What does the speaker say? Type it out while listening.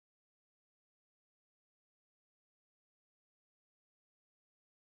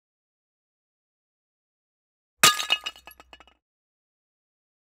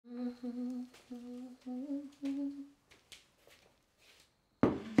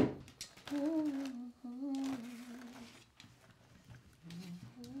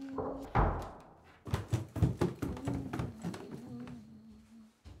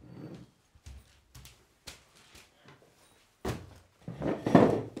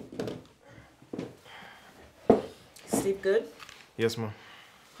Sleep good? Yes, Mom.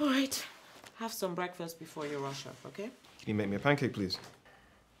 All right. Have some breakfast before you rush off, okay? Can you make me a pancake, please?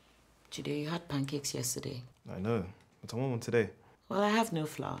 Today, you had pancakes yesterday. I know, but I want one today. Well, I have no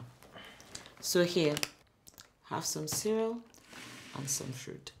flour. So here, have some cereal and some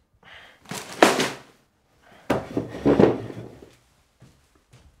fruit.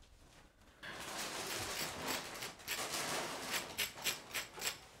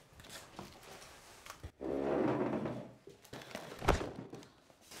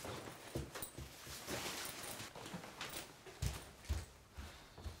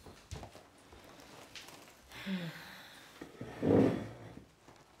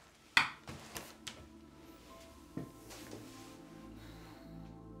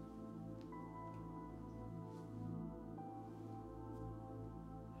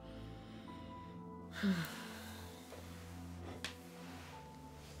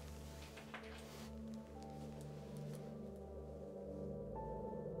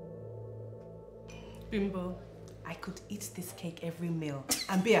 Bimbo, I could eat this cake every meal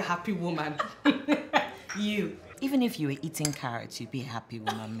and be a happy woman. You. Even if you were eating carrots, you'd be a happy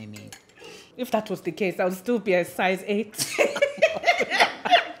woman, Mimi. If that was the case, I would still be a size 8.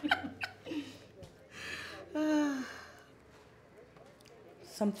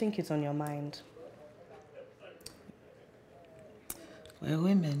 Something is on your mind. We're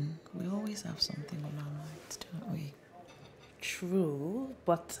women. We always have something on our minds, don't we? True,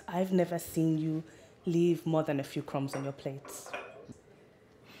 but I've never seen you leave more than a few crumbs on your plates.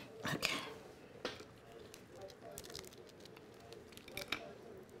 Okay.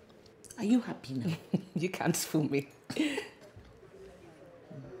 Are you happy now? You can't fool me.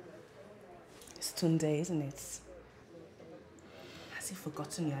 It's Tunde, isn't it? Has he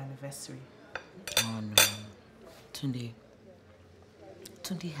forgotten your anniversary? Oh no. Tunde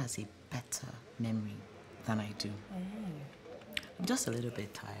has a better memory than I do. I'm just a little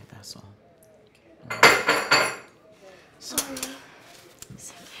bit tired, that's all. Sorry.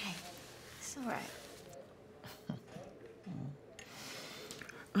 It's okay. It's all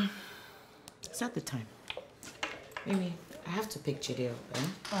right. Is that the time? Mimi, I have to pick Chidi up, eh?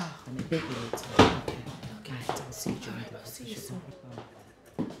 Oh. I'm a bit late. Okay. Right, I'll see you during the I'll see you soon.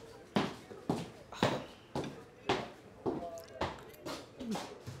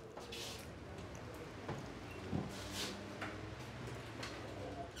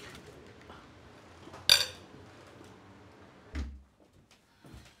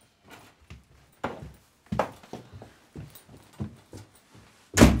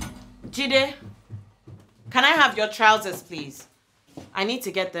 Jide, can I have your trousers, please? I need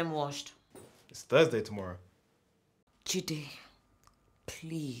to get them washed. It's Thursday tomorrow. Jide,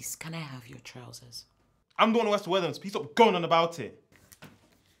 please, can I have your trousers? I'm the one who has to wear them, so please stop going on about it.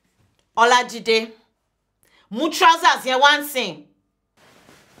 Ola Jide, mu trousers here one thing.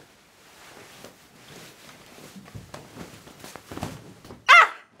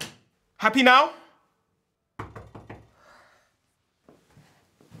 Ah! Happy now?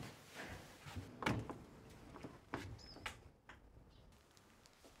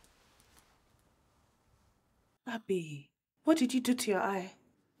 Abby, what did you do to your eye?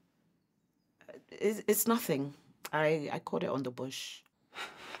 It's nothing. I caught it on the bush.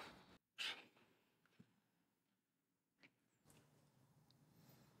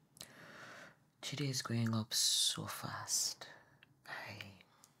 Jide is growing up so fast. I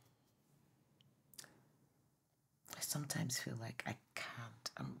sometimes feel like I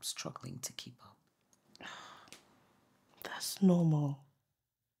can't. I'm struggling to keep up. That's normal.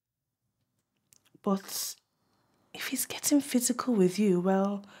 But if he's getting physical with you,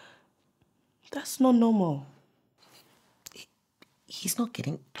 well, that's not normal. He's not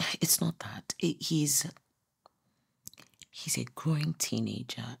getting... It's not that. He's a growing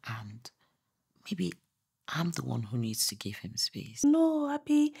teenager and maybe I'm the one who needs to give him space. No,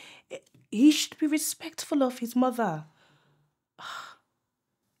 Abby, he should be respectful of his mother.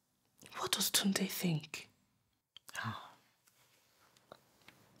 What does Tunde think? Oh.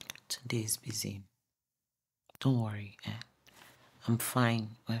 Tunde is busy. Don't worry. I'm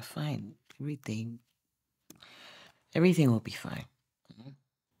fine. We're fine. Everything will be fine.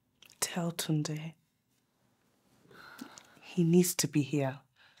 Tell Tunde. He needs to be here.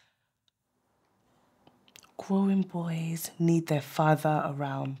 growing boys need their father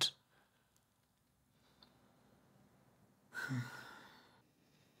around.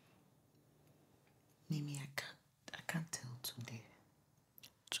 Mimi, I can't tell Tunde.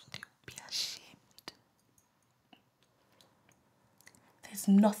 Tunde will be ashamed. There's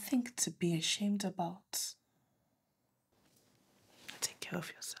nothing to be ashamed about. Take care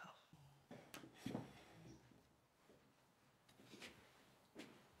of yourself.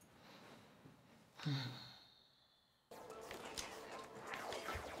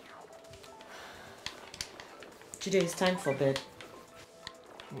 Jide, it's time for bed.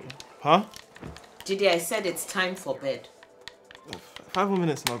 Huh? Jide, I said it's time for bed. 5 more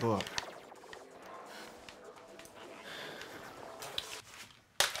minutes and I'll go up.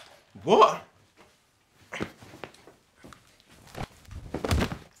 What?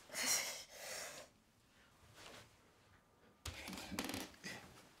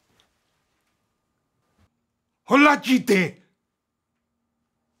 Olajide!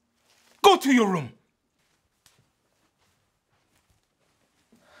 Go to your room!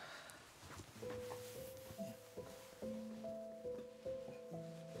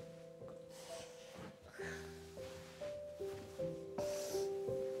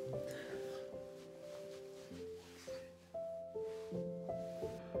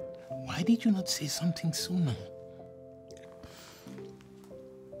 Why did you not say something sooner?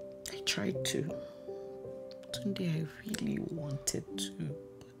 I tried to. Tunde, I really wanted to,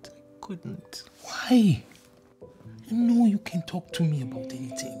 but I couldn't. Why? You know you can talk to me about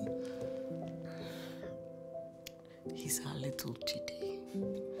anything. He's our little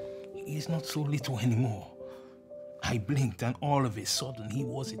Jide. He's not so little anymore. I blinked and all of a sudden he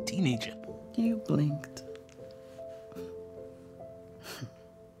was a teenager. You blinked.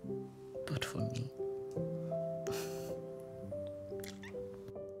 But for me.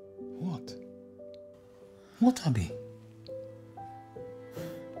 What? What, Abby?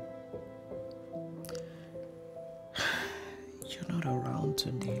 You're not around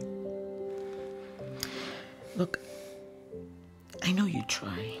today. Look, I know you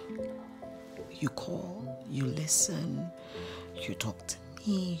try. You call, you listen, you talk to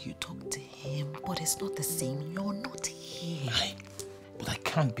me, you talk to him, but it's not the same. You're not here. But I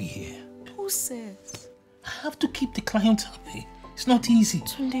can't be here. Who says? I have to keep the client happy. It's not easy.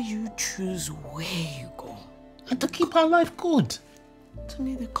 Tunde, you choose where you go. And to keep our life good.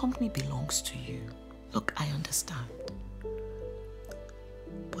 Tunde, the company belongs to you. Look, I understand.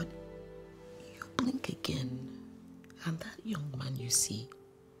 But you blink again, and that young man you see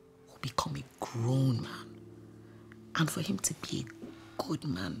will become a grown man. And for him to be a good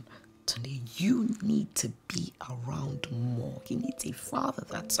man, Tunde, you need to be around more. He needs a father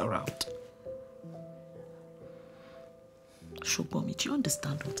that's around. Shobomi, do you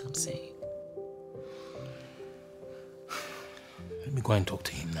understand what I'm saying? Let me go and talk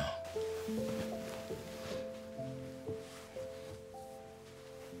to him now.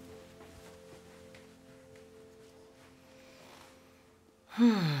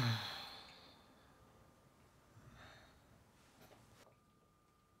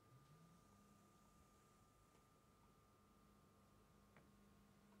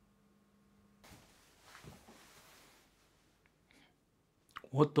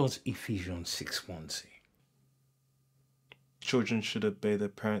 What does Ephesians 6:1 say? Children should obey their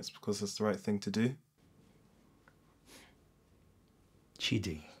parents because it's the right thing to do.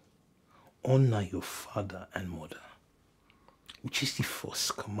 Chidi, honor your father and mother, which is the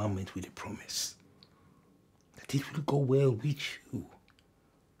first commandment with a promise that it will go well with you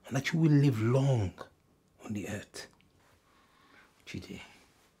and that you will live long on the earth. Chidi,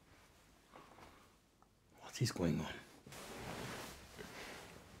 what is going on?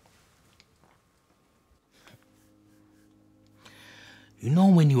 You know,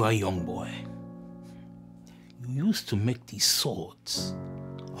 when you were a young boy, you used to make these swords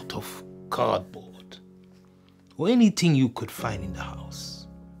out of cardboard or anything you could find in the house.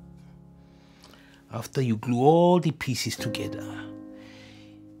 After you glue all the pieces together,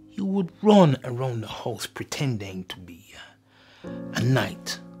 you would run around the house pretending to be a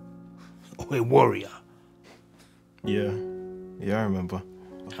knight or a warrior. Yeah, I remember.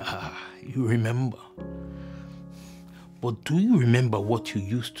 You remember. But do you remember what you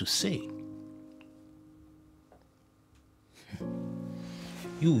used to say?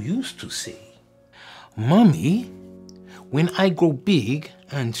 You used to say, Mommy, when I grow big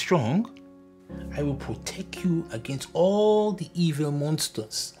and strong, I will protect you against all the evil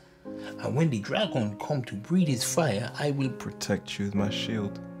monsters. And when the dragon come to breathe his fire, I will Protect you with my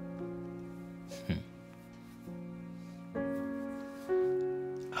shield.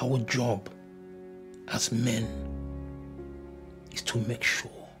 Our job as men is to make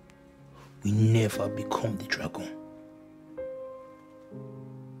sure we never become the dragon.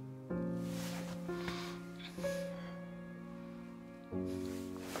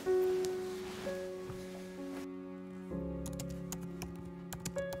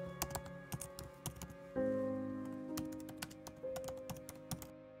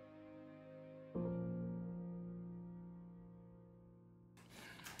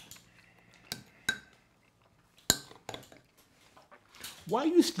 Why are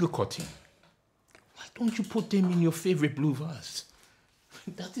you still cutting? Why don't you put them in your favorite blue vase?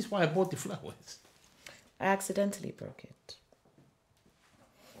 That is why I bought the flowers. I accidentally broke it.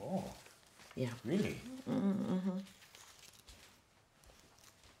 Oh, Yeah. really? Mm-hmm.